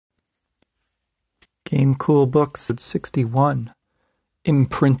Game Cool Books 61,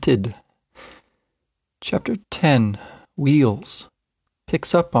 Imprinted. Chapter 10, Wheels,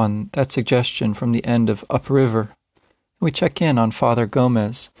 picks up on that suggestion from the end of Upriver. We check in on Father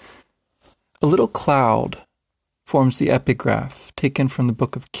Gomez. A little cloud forms the epigraph taken from the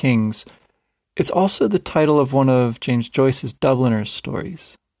Book of Kings. It's also the title of one of James Joyce's Dubliners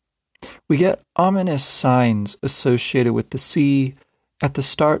stories. We get ominous signs associated with the sea at the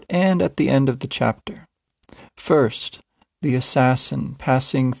start and at the end of the chapter. First, the assassin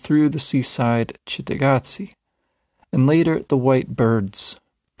passing through the seaside Cittàgazze, and later the white birds.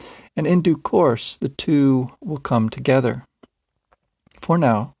 And in due course, the two will come together. For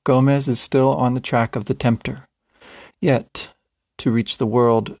now, Gomez is still on the track of the tempter, yet to reach the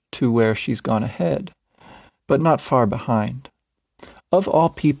world to where she's gone ahead, but not far behind. Of all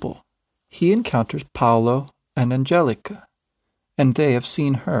people, he encounters Paolo and Angelica, and they have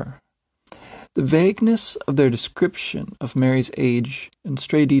seen her. The vagueness of their description of Mary's age and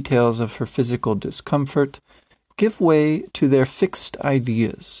stray details of her physical discomfort give way to their fixed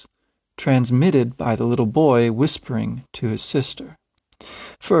ideas, transmitted by the little boy whispering to his sister.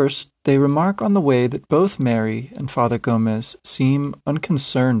 First, they remark on the way that both Mary and Father Gomez seem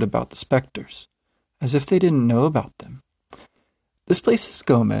unconcerned about the specters, as if they didn't know about them. This places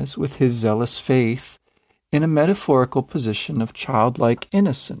Gomez, with his zealous faith, in a metaphorical position of childlike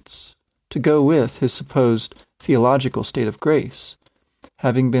innocence, to go with his supposed theological state of grace,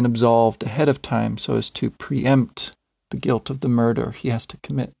 having been absolved ahead of time so as to preempt the guilt of the murder he has to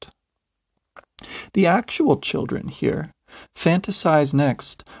commit. The actual children here fantasize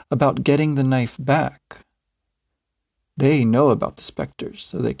next about getting the knife back. They know about the specters,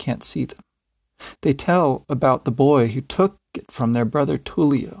 so they can't see them. They tell about the boy who took it from their brother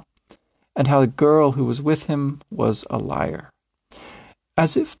Tullio, and how the girl who was with him was a liar.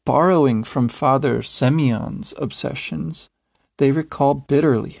 As if borrowing from Father Semyon's obsessions, they recall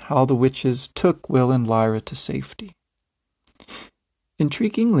bitterly how the witches took Will and Lyra to safety.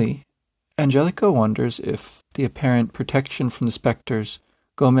 Intriguingly, Angelica wonders if the apparent protection from the specters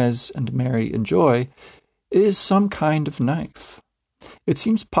Gomez and Mary enjoy is some kind of knife. It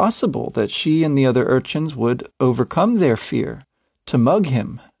seems possible that she and the other urchins would overcome their fear to mug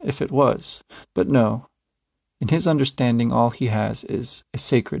him if it was, but no. In his understanding, all he has is a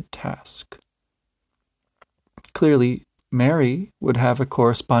sacred task. Clearly, Mary would have a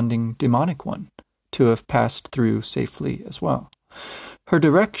corresponding demonic one to have passed through safely as well. Her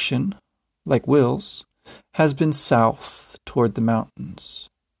direction, like Will's, has been south toward the mountains.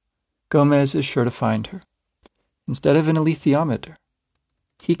 Gomez is sure to find her. Instead of an alethiometer,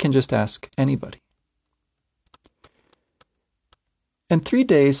 he can just ask anybody. And 3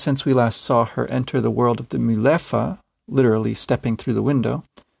 days since we last saw her enter the world of the Mulefa, literally stepping through the window,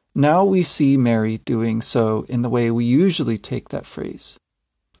 now we see Mary doing so in the way we usually take that phrase,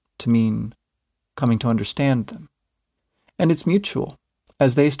 to mean coming to understand them. And it's mutual,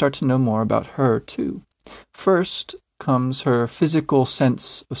 as they start to know more about her too. First comes her physical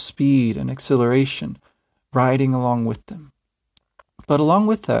sense of speed and exhilaration, riding along with them. But along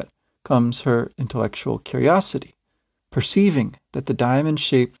with that comes her intellectual curiosity, perceiving that the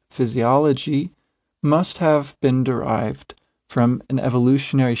diamond-shaped physiology must have been derived from an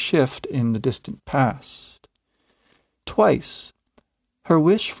evolutionary shift in the distant past. Twice, her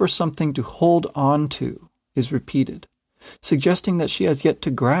wish for something to hold on to is repeated, suggesting that she has yet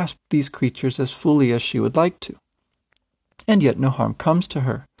to grasp these creatures as fully as she would like to. And yet no harm comes to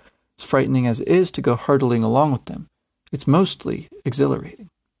her. As frightening as it is to go hurtling along with them, it's mostly exhilarating.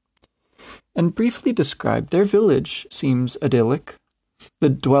 And briefly described, their village seems idyllic. The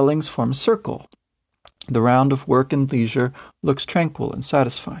dwellings form a circle. The round of work and leisure looks tranquil and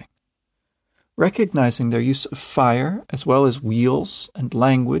satisfying. Recognizing their use of fire as well as wheels and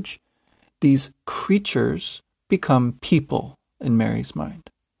language, these creatures become people in Mary's mind.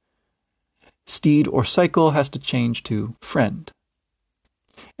 Steed or cycle has to change to friend.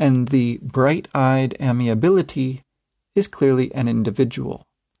 And the bright-eyed amiability is clearly an individual,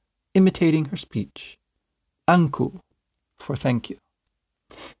 imitating her speech. Anku, for thank you.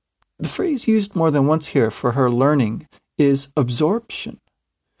 The phrase used more than once here for her learning is absorption,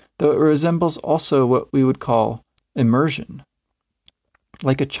 though it resembles also what we would call immersion.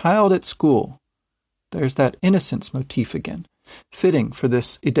 Like a child at school, there's that innocence motif again, fitting for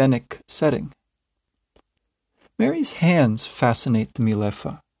this Edenic setting. Mary's hands fascinate the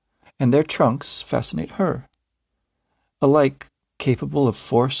Mulefa, and their trunks fascinate her. Alike capable of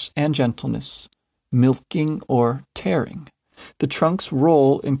force and gentleness, milking or tearing, the trunk's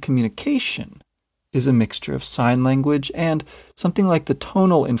role in communication is a mixture of sign language and something like the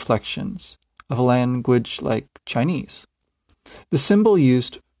tonal inflections of a language like Chinese. The symbol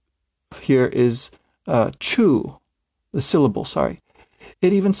used here is chu, the syllable,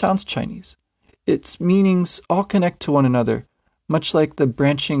 It even sounds Chinese. Its meanings all connect to one another, much like the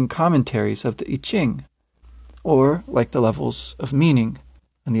branching commentaries of the I Ching, or like the levels of meaning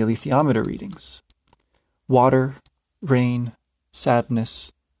and the alethiometer readings. Water, rain,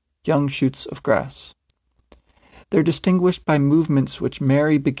 sadness, young shoots of grass. They're distinguished by movements which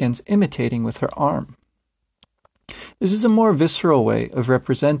Mary begins imitating with her arm. This is a more visceral way of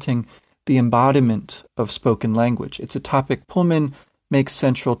representing the embodiment of spoken language. It's a topic Pullman makes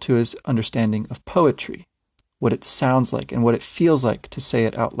central to his understanding of poetry, what it sounds like and what it feels like to say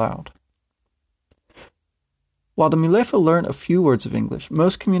it out loud. While the Mulefa learn a few words of English,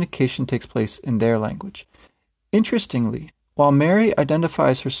 most communication takes place in their language. Interestingly, while Mary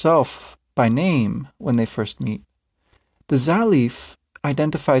identifies herself by name when they first meet, the Zalif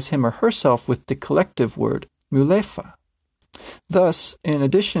identifies him or herself with the collective word Mulefa. Thus, in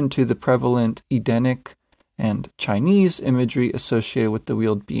addition to the prevalent Edenic and Chinese imagery associated with the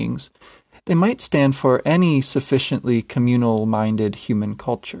wheeled beings, they might stand for any sufficiently communal-minded human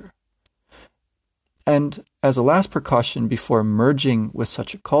culture. And as a last precaution before merging with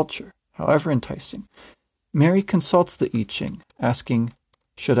such a culture, however enticing, Mary consults the I Ching, asking,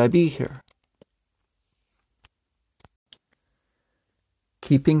 "Should I be here?"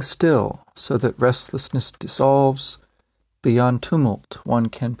 Keeping still so that restlessness dissolves, beyond tumult one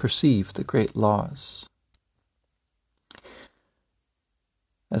can perceive the great laws.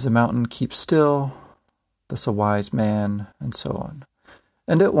 As a mountain keeps still, thus a wise man, and so on.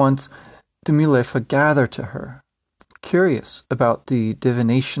 And at once the Mulefa gather to her, curious about the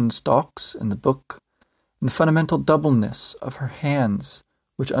divination stalks in the book, and the fundamental doubleness of her hands,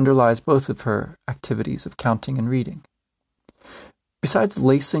 which underlies both of her activities of counting and reading. Besides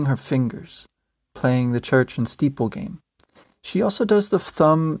lacing her fingers, playing the church and steeple game, she also does the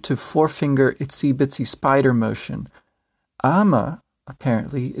thumb to forefinger itsy-bitsy spider motion. Amma,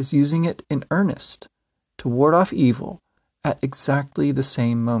 apparently, is using it in earnest to ward off evil at exactly the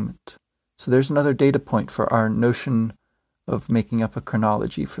same moment. So there's another data point for our notion of making up a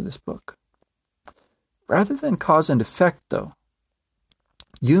chronology for this book. Rather than cause and effect, though,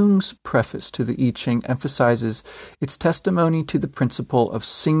 Jung's preface to the I Ching emphasizes its testimony to the principle of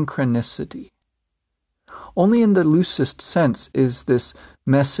synchronicity. Only in the loosest sense is this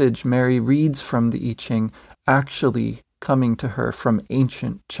message Mary reads from the I Ching actually coming to her from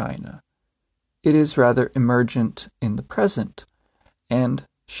ancient China. It is rather emergent in the present, and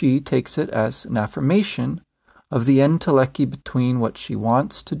she takes it as an affirmation of the entelechy between what she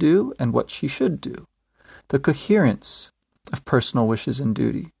wants to do and what she should do, the coherence of personal wishes and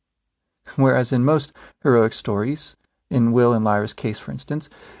duty. Whereas in most heroic stories, in Will and Lyra's case, for instance,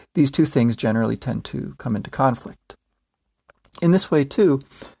 these two things generally tend to come into conflict. In this way, too,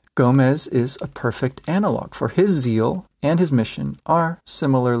 Gomez is a perfect analog, for his zeal and his mission are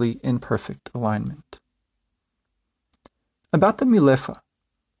similarly in perfect alignment. About the Mulefa,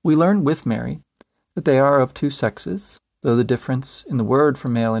 we learn with Mary that they are of two sexes, though the difference in the word for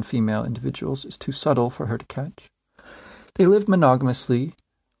male and female individuals is too subtle for her to catch. They live monogamously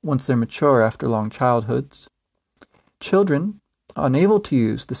once they're mature after long childhoods. Children, unable to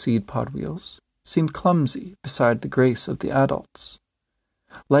use the seed pod wheels, seem clumsy beside the grace of the adults.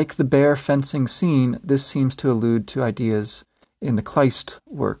 Like the bear fencing scene, this seems to allude to ideas in the Kleist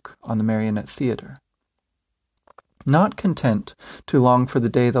work on the Marionette Theater. Not content to long for the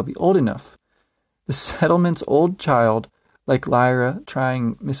day they'll be old enough, the settlement's old child, like Lyra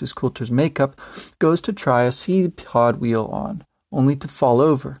trying Mrs. Coulter's makeup, goes to try a seed pod wheel on, only to fall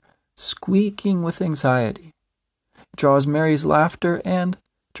over, squeaking with anxiety. It draws Mary's laughter and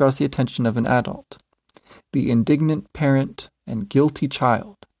draws the attention of an adult. The indignant parent and guilty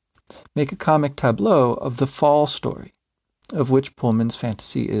child make a comic tableau of the fall story, of which Pullman's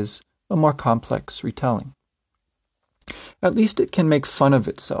fantasy is a more complex retelling. At least it can make fun of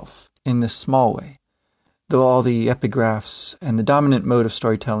itself in this small way, though all the epigraphs and the dominant mode of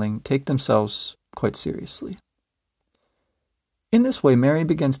storytelling take themselves quite seriously. In this way, Mary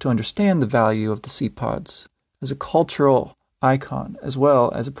begins to understand the value of the sea pods as a cultural icon as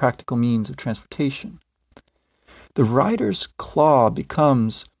well as a practical means of transportation. The rider's claw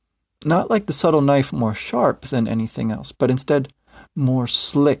becomes, not like the subtle knife, more sharp than anything else, but instead more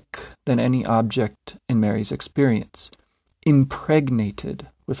slick than any object in Mary's experience, impregnated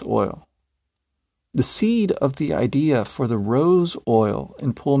with oil. The seed of the idea for the rose oil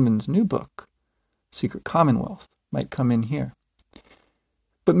in Pullman's new book, Secret Commonwealth, might come in here.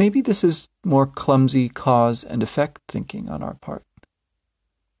 But maybe this is more clumsy cause and effect thinking on our part.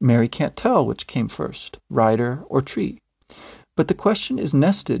 Mary can't tell which came first, rider or tree. But the question is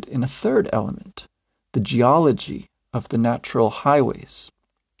nested in a third element, the geology of the natural highways.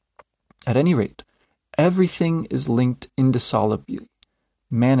 At any rate, everything is linked indissolubly,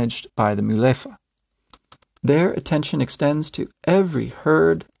 managed by the Mulefa. Their attention extends to every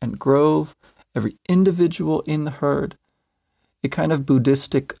herd and grove, every individual in the herd, a kind of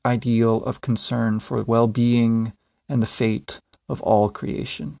Buddhistic ideal of concern for well-being and the fate of all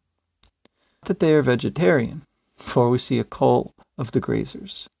creation. Not that they are vegetarian, for we see a cult of the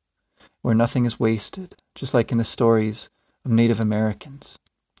grazers, where nothing is wasted, just like in the stories of Native Americans.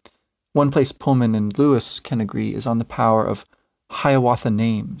 One place Pullman and Lewis can agree is on the power of Hiawatha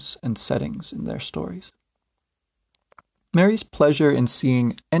names and settings in their stories. Mary's pleasure in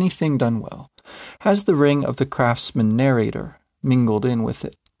seeing anything done well has the ring of the craftsman narrator mingled in with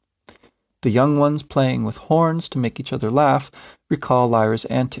it. The young ones playing with horns to make each other laugh recall Lyra's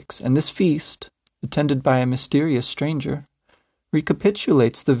antics, and this feast, attended by a mysterious stranger,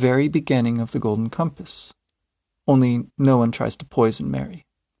 recapitulates the very beginning of the Golden Compass. Only no one tries to poison Mary.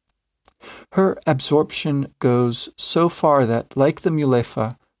 Her absorption goes so far that, like the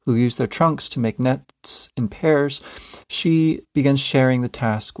Mulefa, who use their trunks to make nets in pairs, she begins sharing the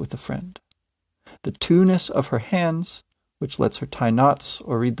task with a friend. The two-ness of her hands, which lets her tie knots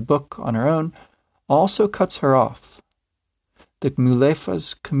or read the book on her own, also cuts her off. The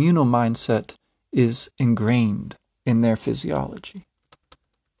Mulefa's communal mindset is ingrained in their physiology,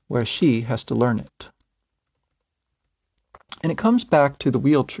 where she has to learn it. And it comes back to the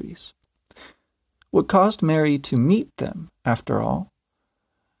wheel trees. What caused Mary to meet them, after all,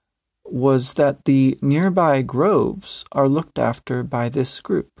 was that the nearby groves are looked after by this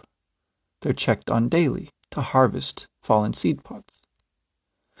group. They're checked on daily to harvest fallen seed pods.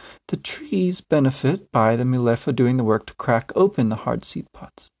 The trees benefit by the Mulefa doing the work to crack open the hard seed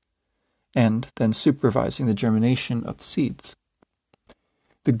pods, and then supervising the germination of the seeds.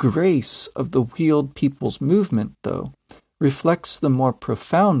 The grace of the wheeled people's movement, though, reflects the more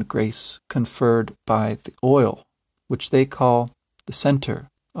profound grace conferred by the oil, which they call the center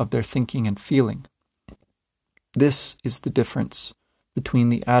of their thinking and feeling. This is the difference between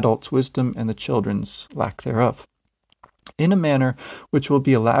the adult's wisdom and the children's lack thereof. In a manner which will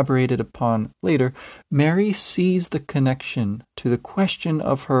be elaborated upon later, Mary sees the connection to the question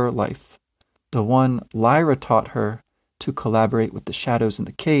of her life, the one Lyra taught her to collaborate with the shadows in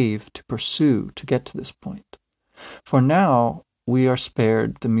the cave to pursue to get to this point. For now, we are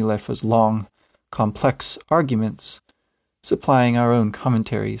spared the Mulefa's long, complex arguments, supplying our own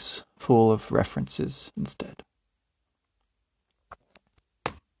commentaries full of references instead.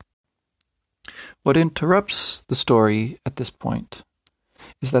 What interrupts the story at this point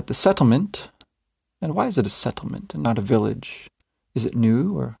is that the settlement, and why is it a settlement and not a village? Is it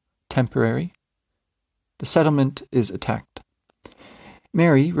new or temporary? The settlement is attacked.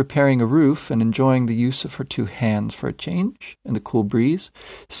 Mary, repairing a roof and enjoying the use of her two hands for a change in the cool breeze,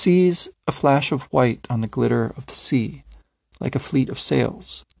 sees a flash of white on the glitter of the sea, like a fleet of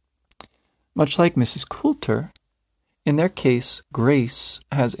sails. Much like Mrs. Coulter, in their case, grace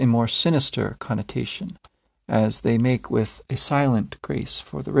has a more sinister connotation, as they make with a silent grace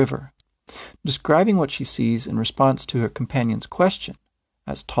for the river, describing what she sees in response to her companion's question,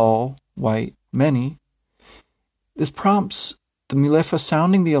 as tall, white, many. This prompts the Mulefa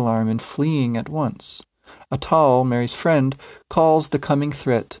sounding the alarm and fleeing at once. Atal, Mary's friend, calls the coming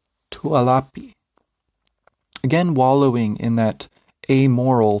threat Tualapi. Again wallowing in that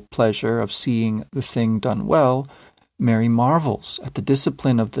amoral pleasure of seeing the thing done well, Mary marvels at the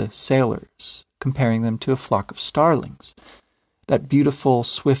discipline of the sailors, comparing them to a flock of starlings, that beautiful,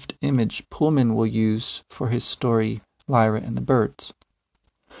 swift image Pullman will use for his story Lyra and the Birds.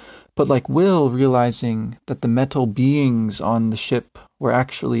 But like Will realizing that the metal beings on the ship were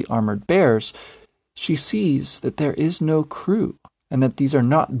actually armored bears, she sees that there is no crew, and that these are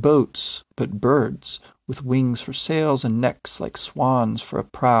not boats, but birds, with wings for sails and necks like swans for a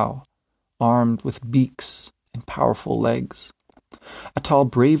prow, armed with beaks and powerful legs. Atal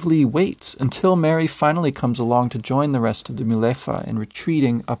bravely waits until Mary finally comes along to join the rest of the Mulefa in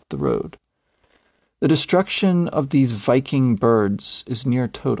retreating up the road. The destruction of these Viking birds is near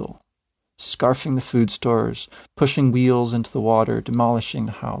total, scarfing the food stores, pushing wheels into the water, demolishing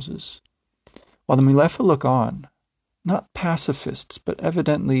the houses. While the Mulefa look on, not pacifists, but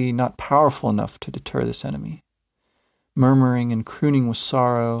evidently not powerful enough to deter this enemy. Murmuring and crooning with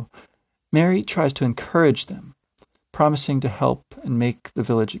sorrow, Mary tries to encourage them, promising to help and make the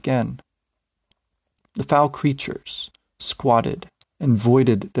village again. The foul creatures squatted and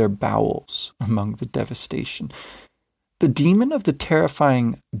voided their bowels among the devastation. The demon of the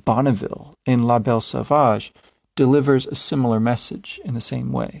terrifying Bonneville in La Belle Sauvage delivers a similar message in the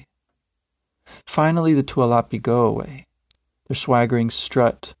same way. Finally, the Tualapi go away, their swaggering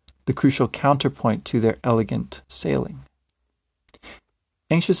strut, the crucial counterpoint to their elegant sailing.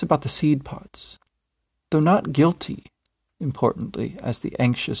 Anxious about the seed pods, though not guilty, importantly, as the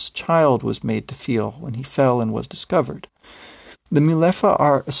anxious child was made to feel when he fell and was discovered, the Mulefa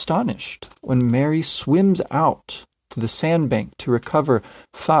are astonished when Mary swims out to the sandbank to recover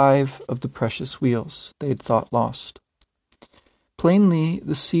 5 of the precious wheels they had thought lost. Plainly,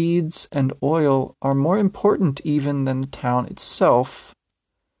 the seeds and oil are more important even than the town itself,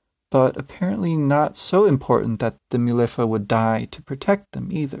 but apparently not so important that the Mulefa would die to protect them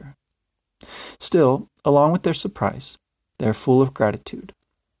either. Still, along with their surprise, they are full of gratitude,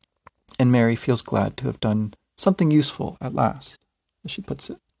 and Mary feels glad to have done something useful at last, as she puts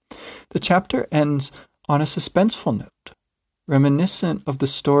it. The chapter ends on a suspenseful note, reminiscent of the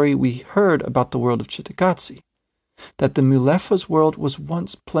story we heard about the world of Cittàgazze, that the Mulefa's world was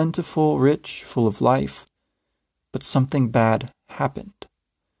once plentiful, rich, full of life, but something bad happened,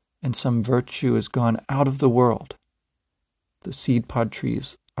 and some virtue has gone out of the world. The seed pod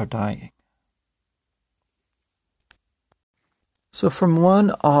trees are dying. So from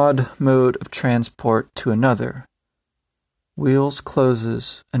one odd mode of transport to another, Wheels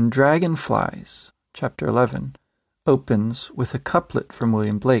closes and Dragonflies, chapter 11, opens with a couplet from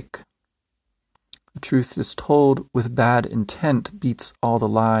William Blake. The truth is told with bad intent beats all the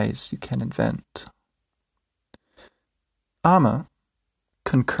lies you can invent. Amma,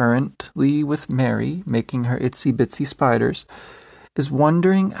 concurrently with Mary making her itsy-bitsy spiders, is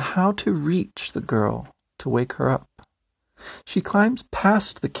wondering how to reach the girl to wake her up. She climbs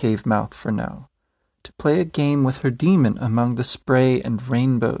past the cave mouth for now, to play a game with her demon among the spray and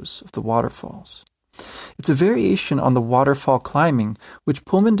rainbows of the waterfalls. It's a variation on the waterfall climbing, which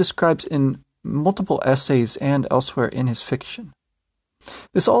Pullman describes in multiple essays and elsewhere in his fiction.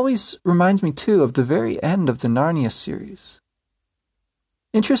 This always reminds me, too, of the very end of the Narnia series.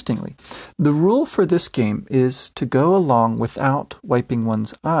 Interestingly, the rule for this game is to go along without wiping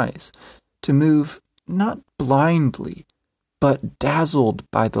one's eyes, to move not blindly, but dazzled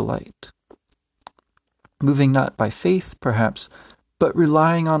by the light. Moving not by faith, perhaps, but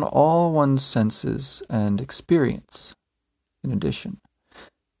relying on all one's senses and experience. In addition,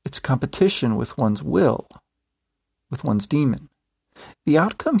 it's competition with one's will, with one's demon. The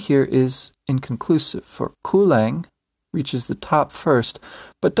outcome here is inconclusive, for Kulang reaches the top first,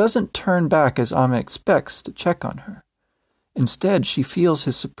 but doesn't turn back as Amma expects to check on her. Instead, she feels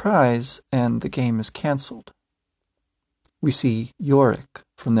his surprise, and the game is cancelled. We see Yorick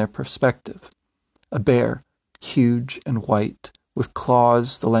from their perspective, a bear, huge and white, with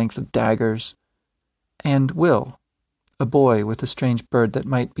claws the length of daggers, and Will, a boy with a strange bird that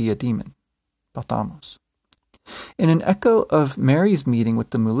might be a demon, Balthamos. In an echo of Mary's meeting with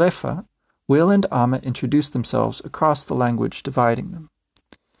the Mulefa, Will and Amma introduce themselves across the language dividing them.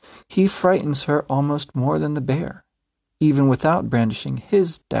 He frightens her almost more than the bear, even without brandishing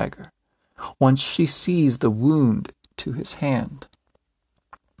his dagger, once she sees the wound to his hand.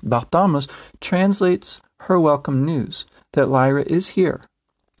 Balthamos translates her welcome news that Lyra is here,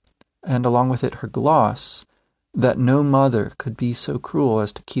 and along with it her gloss, that no mother could be so cruel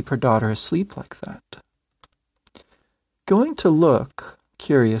as to keep her daughter asleep like that. Going to look,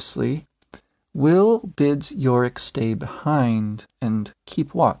 curiously, Will bids Yorick stay behind and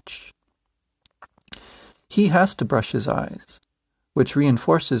keep watch. He has to brush his eyes, which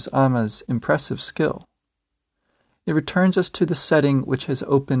reinforces Amma's impressive skill. It returns us to the setting which has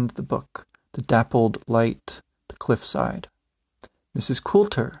opened the book, the dappled light, the cliffside. Mrs.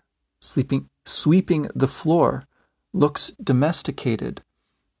 Coulter, sweeping the floor, looks domesticated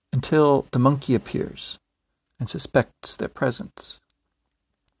until the monkey appears and suspects their presence.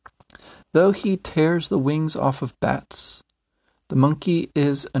 Though he tears the wings off of bats, the monkey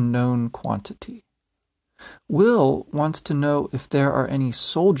is a known quantity. Will wants to know if there are any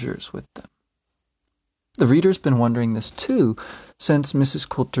soldiers with them. The reader's been wondering this too, since Mrs.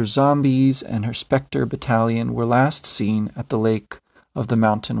 Coulter's zombies and her spectre battalion were last seen at the lake of the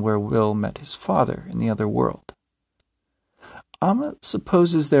mountain where Will met his father in the other world. Amma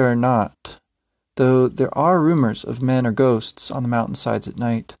supposes there are not, though there are rumors of men or ghosts on the mountainsides at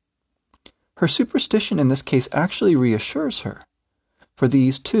night. Her superstition in this case actually reassures her, for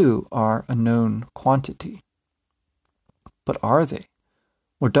these too are a known quantity. But are they?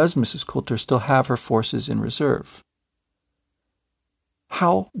 Or does Mrs. Coulter still have her forces in reserve?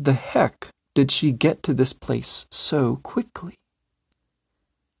 How the heck did she get to this place so quickly?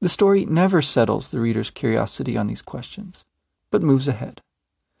 The story never settles the reader's curiosity on these questions, but moves ahead.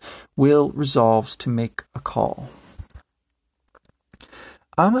 Will resolves to make a call.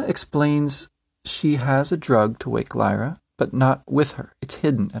 Amma explains she has a drug to wake Lyra, but not with her. It's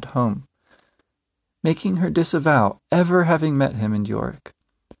hidden at home, making her disavow ever having met him in Yorick,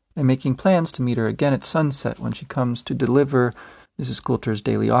 and making plans to meet her again at sunset when she comes to deliver Mrs. Coulter's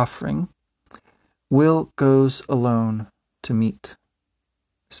daily offering. Will goes alone to meet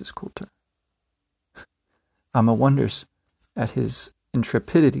Mrs. Coulter. Amma wonders at his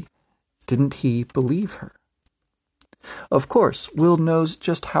intrepidity. Didn't he believe her? Of course, Will knows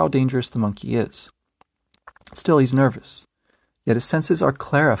just how dangerous the monkey is. Still, he's nervous, yet his senses are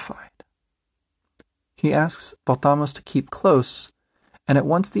clarified. He asks Balthamos to keep close, and at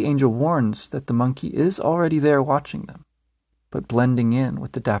once the angel warns that the monkey is already there watching them, but blending in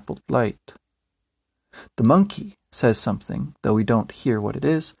with the dappled light. The monkey says something, though we don't hear what it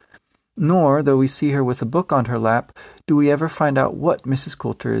is, nor, though we see her with a book on her lap, do we ever find out what Mrs.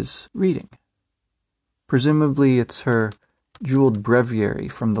 Coulter is reading. Presumably it's her jeweled breviary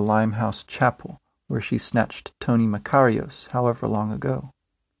from the Limehouse Chapel, where she snatched Tony Macarios however long ago.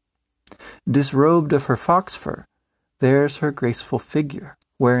 Disrobed of her fox fur, there's her graceful figure,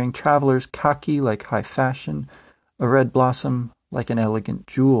 wearing traveler's khaki like high fashion, a red blossom like an elegant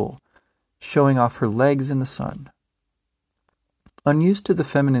jewel, showing off her legs in the sun. Unused to the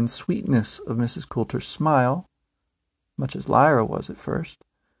feminine sweetness of Mrs. Coulter's smile, much as Lyra was at first,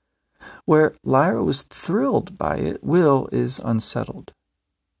 where Lyra was thrilled by it, Will is unsettled.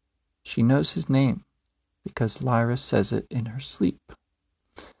 She knows his name, because Lyra says it in her sleep.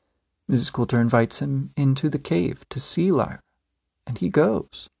 Mrs. Coulter invites him into the cave to see Lyra, and he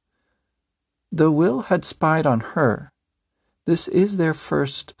goes. Though Will had spied on her, this is their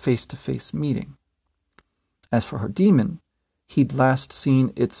first face-to-face meeting. As for her demon, he'd last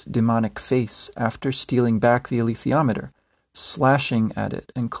seen its demonic face after stealing back the alethiometer, slashing at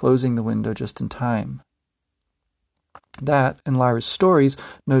it and closing the window just in time. That, and Lyra's stories,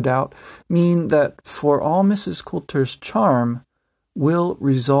 no doubt, mean that for all Mrs. Coulter's charm, Will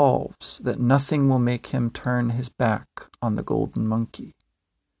resolves that nothing will make him turn his back on the golden monkey.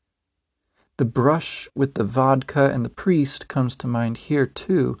 The brush with the vodka and the priest comes to mind here,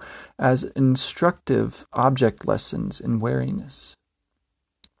 too, as instructive object lessons in wariness.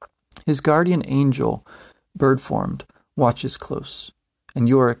 His guardian angel, bird-formed, watches close, and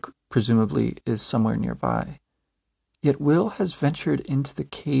Yorick, presumably, is somewhere nearby. Yet Will has ventured into the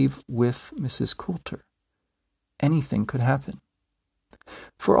cave with Mrs. Coulter. Anything could happen.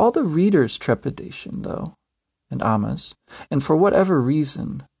 For all the reader's trepidation, though, and Amma's, and for whatever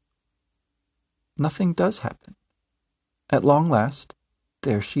reason, nothing does happen. At long last,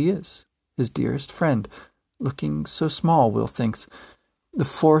 there she is, his dearest friend, looking so small, Will thinks, the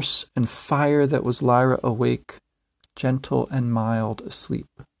force and fire that was Lyra awake, gentle and mild asleep.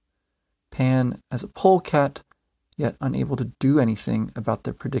 Pan as a polecat, yet unable to do anything about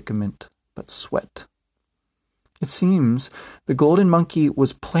their predicament but sweat. It seems the golden monkey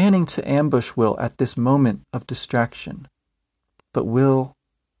was planning to ambush Will at this moment of distraction, but Will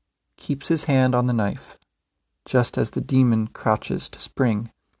keeps his hand on the knife, just as the demon crouches to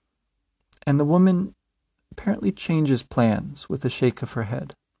spring, and the woman apparently changes plans with a shake of her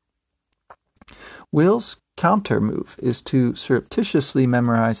head. Will's counter move is to surreptitiously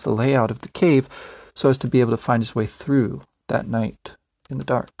memorize the layout of the cave so as to be able to find his way through that night in the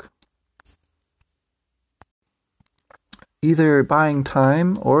dark. Either buying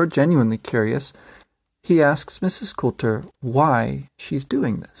time or genuinely curious, he asks Mrs. Coulter why she's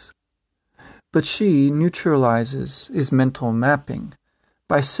doing this. But she neutralizes his mental mapping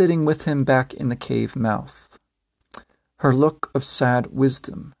by sitting with him back in the cave mouth. Her look of sad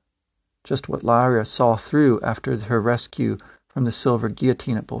wisdom, just what Lyra saw through after her rescue from the silver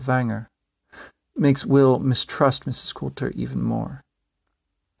guillotine at Bolvangar, makes Will mistrust Mrs. Coulter even more.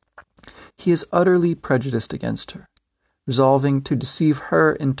 He is utterly prejudiced against her, resolving to deceive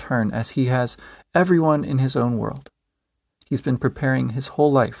her in turn as he has everyone in his own world. He's been preparing his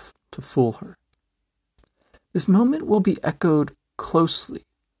whole life to fool her. This moment will be echoed closely,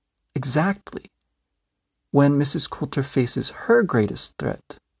 exactly, when Mrs. Coulter faces her greatest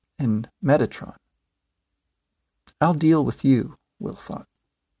threat in Metatron. I'll deal with you, Will thought.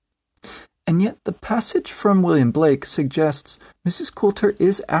 And yet the passage from William Blake suggests Mrs. Coulter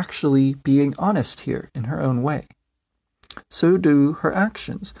is actually being honest here in her own way. So do her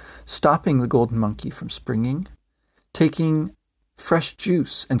actions, stopping the golden monkey from springing, taking fresh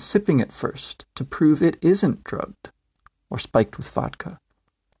juice and sipping it first to prove it isn't drugged or spiked with vodka,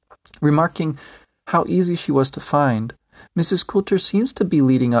 remarking how easy she was to find, Mrs. Coulter seems to be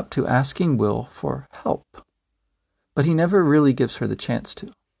leading up to asking Will for help, but he never really gives her the chance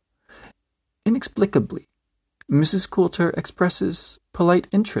to. Inexplicably, Mrs. Coulter expresses polite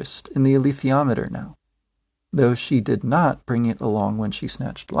interest in the alethiometer now, though she did not bring it along when she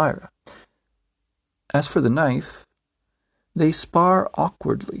snatched Lyra. As for the knife, they spar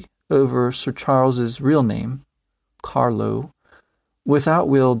awkwardly over Sir Charles's real name, Carlo, without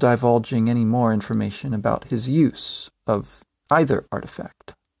Will divulging any more information about his use of either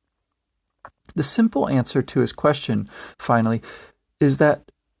artifact. The simple answer to his question, finally, is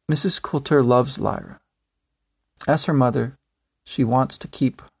that Mrs. Coulter loves Lyra. As her mother, she wants to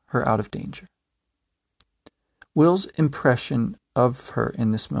keep her out of danger. Will's impression of her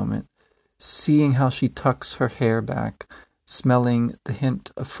in this moment, seeing how she tucks her hair back, smelling the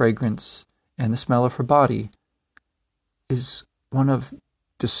hint of fragrance and the smell of her body, is one of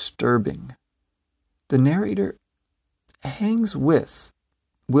disturbing. The narrator hangs with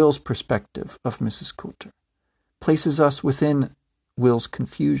Will's perspective of Mrs. Coulter, places us within Will's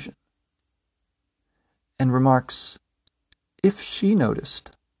confusion, and remarks, if she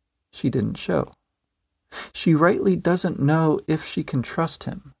noticed, she didn't show. She rightly doesn't know if she can trust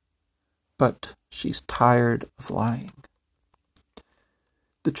him, but she's tired of lying.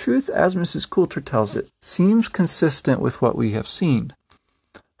 The truth, as Mrs. Coulter tells it, seems consistent with what we have seen.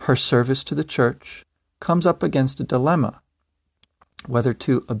 Her service to the church comes up against a dilemma, whether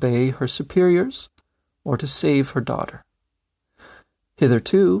to obey her superiors or to save her daughter.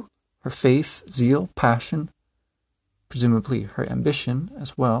 Hitherto, her faith, zeal, passion, presumably her ambition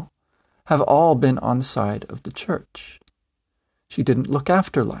as well, have all been on the side of the church. She didn't look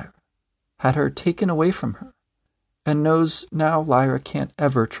after Lyra, had her taken away from her, and knows now Lyra can't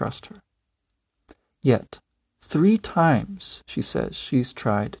ever trust her. Yet, 3 times, she says, she's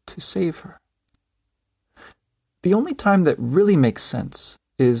tried to save her. The only time that really makes sense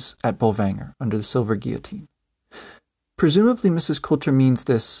is at Bolvangar, under the silver guillotine. Presumably Mrs. Coulter means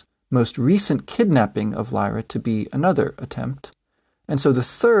this most recent kidnapping of Lyra to be another attempt, and so the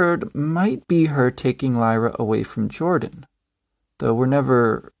third might be her taking Lyra away from Jordan, though we're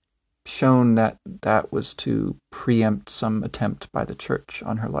never shown that that was to preempt some attempt by the church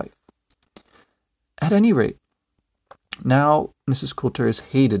on her life. At any rate, now Mrs. Coulter is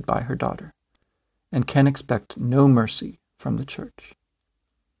hated by her daughter and can expect no mercy from the church.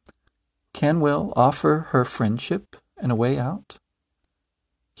 Can Will offer her friendship and a way out?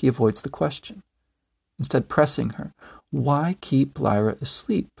 He avoids the question, instead pressing her, why keep Lyra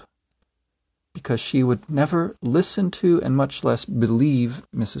asleep? Because she would never listen to and much less believe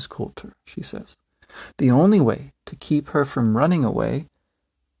Mrs. Coulter, she says. The only way to keep her from running away,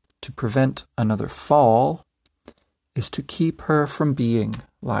 to prevent another fall, is to keep her from being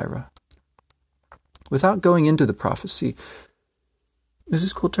Lyra. Without going into the prophecy,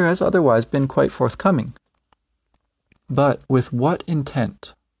 Mrs. Coulter has otherwise been quite forthcoming. But with what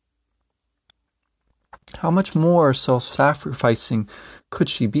intent? How much more self-sacrificing could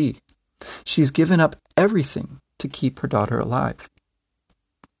she be? She's given up everything to keep her daughter alive.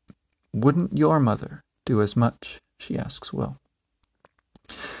 Wouldn't your mother do as much? She asks Will.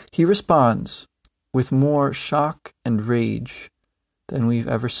 He responds with more shock and rage than we've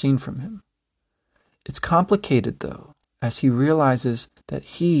ever seen from him. It's complicated, though, as he realizes that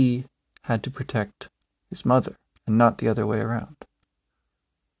he had to protect his mother and not the other way around.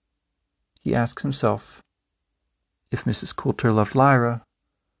 He asks himself if Mrs. Coulter loved Lyra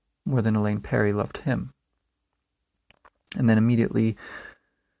more than Elaine Perry loved him, and then immediately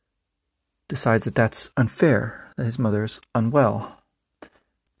decides that that's unfair, that his mother's unwell.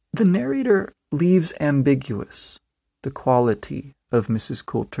 The narrator leaves ambiguous the quality of Mrs.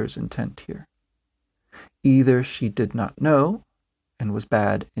 Coulter's intent here. Either she did not know and was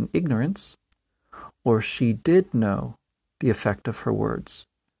bad in ignorance, or she did know the effect of her words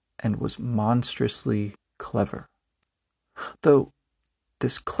and was monstrously clever. Though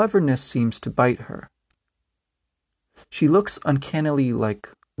this cleverness seems to bite her. She looks uncannily like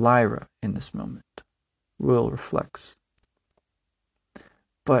Lyra in this moment, Will reflects.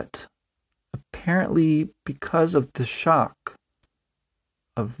 But apparently because of the shock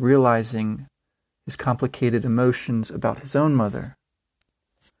of realizing his complicated emotions about his own mother,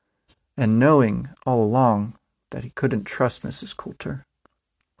 and knowing all along that he couldn't trust Mrs. Coulter,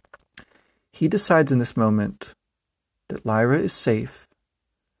 he decides in this moment that Lyra is safe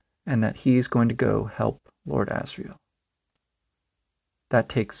and that he is going to go help Lord Asriel. That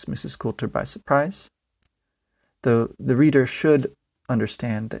takes Mrs. Coulter by surprise, though the reader should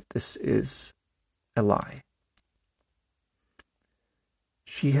understand that this is a lie.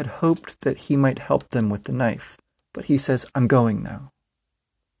 She had hoped that he might help them with the knife, But he says, "I'm going now."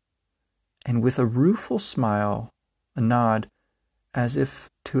 And with a rueful smile, a nod, as if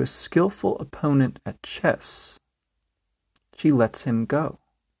to a skillful opponent at chess, she lets him go.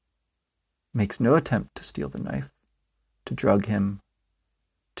 Makes no attempt to steal the knife, to drug him,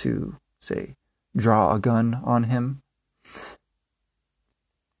 to, say, draw a gun on him.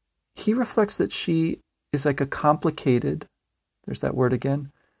 He reflects that she is like a complicated, there's that word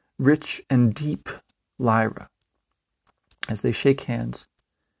again, rich and deep Lyra. As they shake hands,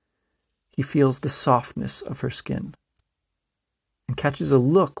 he feels the softness of her skin and catches a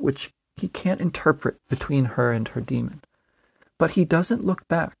look which he can't interpret between her and her demon. But he doesn't look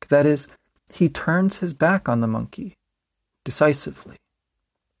back. That is, he turns his back on the monkey decisively.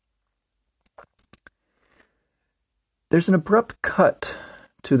 There's an abrupt cut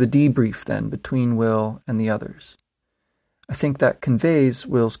to the debrief then between Will and the others. I think that conveys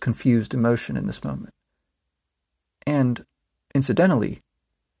Will's confused emotion in this moment. And, incidentally,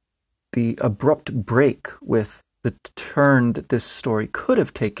 the abrupt break with the turn that this story could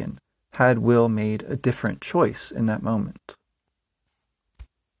have taken had Will made a different choice in that moment.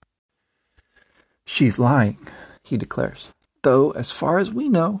 "She's lying," he declares. "Though, as far as we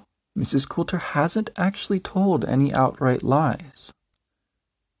know, Mrs. Coulter hasn't actually told any outright lies.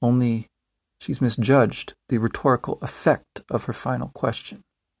 Only she's misjudged the rhetorical effect of her final question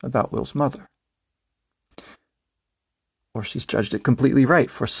about Will's mother. Or she's judged it completely right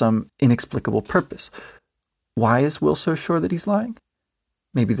for some inexplicable purpose. Why is Will so sure that he's lying?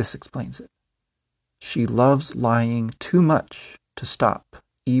 Maybe this explains it. She loves lying too much to stop,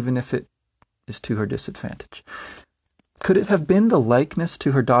 even if it is to her disadvantage. Could it have been the likeness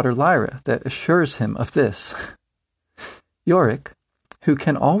to her daughter Lyra that assures him of this? Yorick, who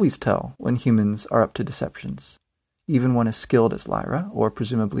can always tell when humans are up to deceptions, even one as skilled as Lyra, or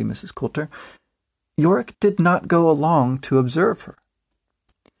presumably Mrs. Coulter, Yorick did not go along to observe her.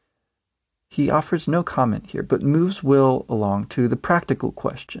 He offers no comment here, but moves Will along to the practical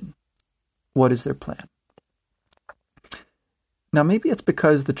question. What is their plan? Now, maybe it's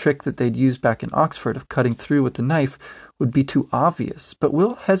because the trick that they'd used back in Oxford of cutting through with the knife would be too obvious, but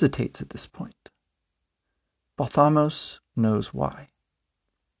Will hesitates at this point. Balthamos knows why.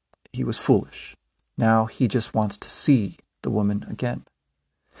 He was foolish. Now he just wants to see the woman again.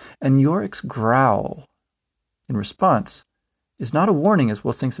 And Yorick's growl, in response, is not a warning as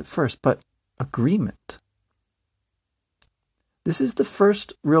Will thinks at first, but agreement. This is the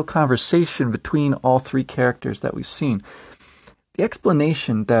first real conversation between all three characters that we've seen. The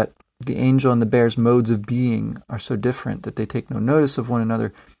explanation that the angel and the bear's modes of being are so different that they take no notice of one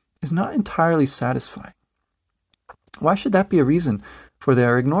another is not entirely satisfying. Why should that be a reason for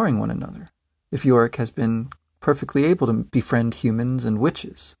their ignoring one another? If Yorick has been perfectly able to befriend humans and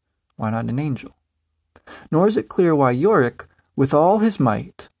witches, why not an angel? Nor is it clear why Yorick, with all his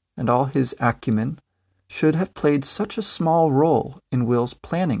might and all his acumen, should have played such a small role in Will's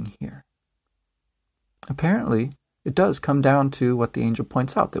planning here. Apparently, it does come down to what the angel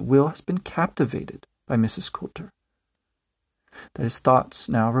points out, that Will has been captivated by Mrs. Coulter, that his thoughts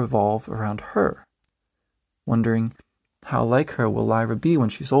now revolve around her, wondering how like her will Lyra be when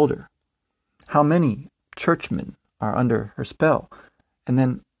she's older, how many churchmen are under her spell, and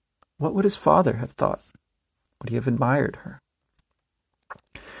then what would his father have thought? Would he have admired her?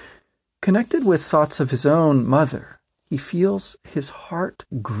 Connected with thoughts of his own mother, he feels his heart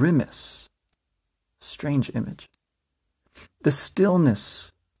grimace. Strange image. The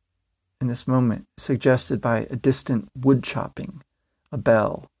stillness in this moment suggested by a distant wood chopping, a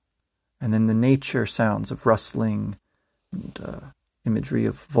bell, and then the nature sounds of rustling and imagery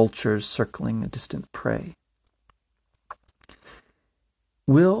of vultures circling a distant prey.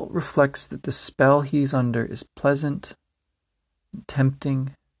 Will reflects that the spell he's under is pleasant and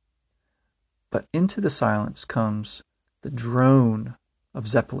tempting, but into the silence comes the drone of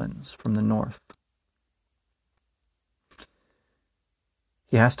zeppelins from the north.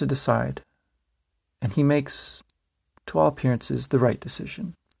 He has to decide, and he makes, to all appearances, the right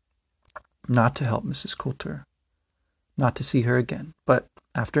decision. Not to help Mrs. Coulter, not to see her again, but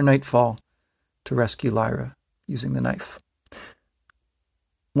after nightfall, to rescue Lyra using the knife.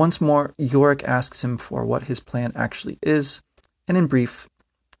 Once more, Yorick asks him for what his plan actually is, and in brief,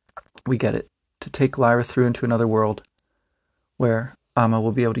 we get it, to take Lyra through into another world, where Amma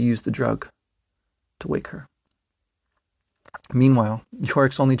will be able to use the drug to wake her. Meanwhile,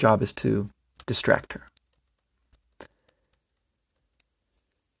 Yorick's only job is to distract her.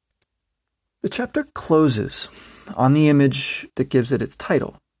 The chapter closes on the image that gives it its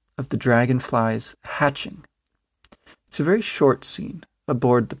title, of the dragonflies hatching. It's a very short scene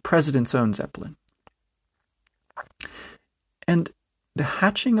aboard the president's own Zeppelin. And the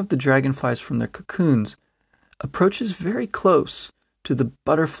hatching of the dragonflies from their cocoons approaches very close to the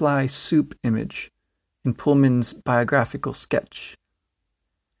butterfly soup image in Pullman's biographical sketch.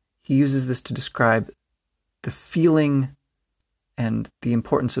 He uses this to describe the feeling and the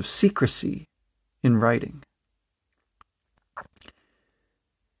importance of secrecy in writing.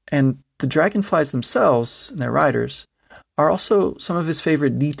 And the dragonflies themselves and their riders are also some of his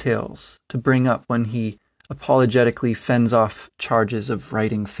favorite details to bring up when he apologetically fends off charges of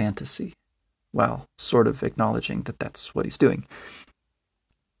writing fantasy, while sort of acknowledging that that's what he's doing.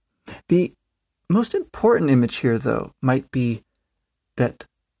 The most important image here, though, might be that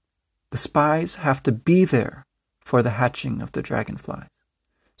the spies have to be there for the hatching of the dragonflies,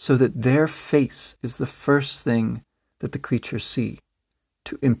 so that their face is the first thing that the creatures see,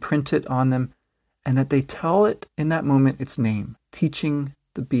 to imprint it on them, and that they tell it in that moment its name, teaching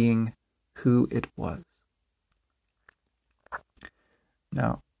the being who it was.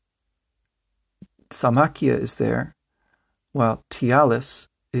 Now, Salmakia is there, while Tialis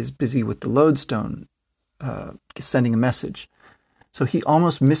is busy with the lodestone, sending a message. So he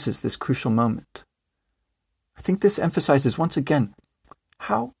almost misses this crucial moment. I think this emphasizes once again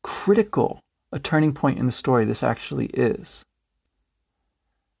how critical a turning point in the story this actually is.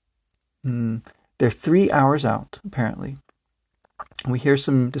 They're 3 hours out, apparently. We hear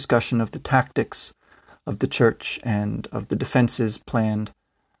some discussion of the tactics of the church and of the defenses planned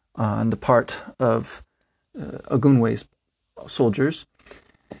on the part of Ogunwe's soldiers.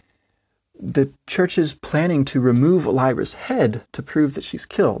 The church is planning to remove Lyra's head to prove that she's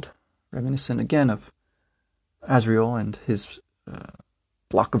killed, reminiscent again of Azrael and his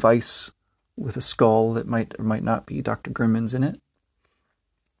block of ice with a skull that might or might not be Dr. Grimmon's in it.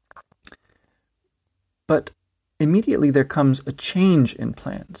 But immediately there comes a change in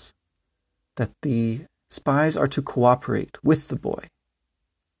plans, that the spies are to cooperate with the boy.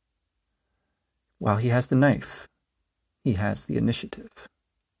 While he has the knife, he has the initiative,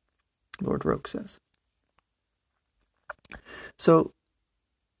 Lord Roke says. So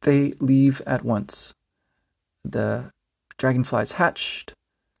they leave at once. The dragonflies hatched,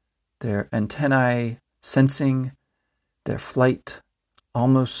 their antennae sensing, their flight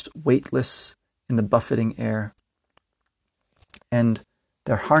almost weightless in the buffeting air, and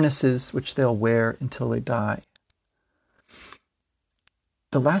their harnesses which they'll wear until they die.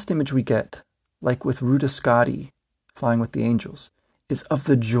 The last image we get, like with Ruta Skadi flying with the angels, is of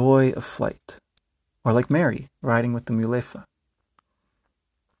the joy of flight, or like Mary riding with the Mulefa.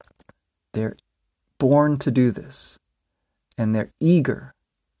 They're born to do this, and they're eager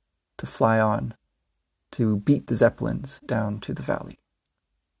to fly on, to beat the Zeppelins down to the valley.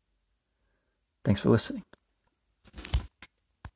 Thanks for listening.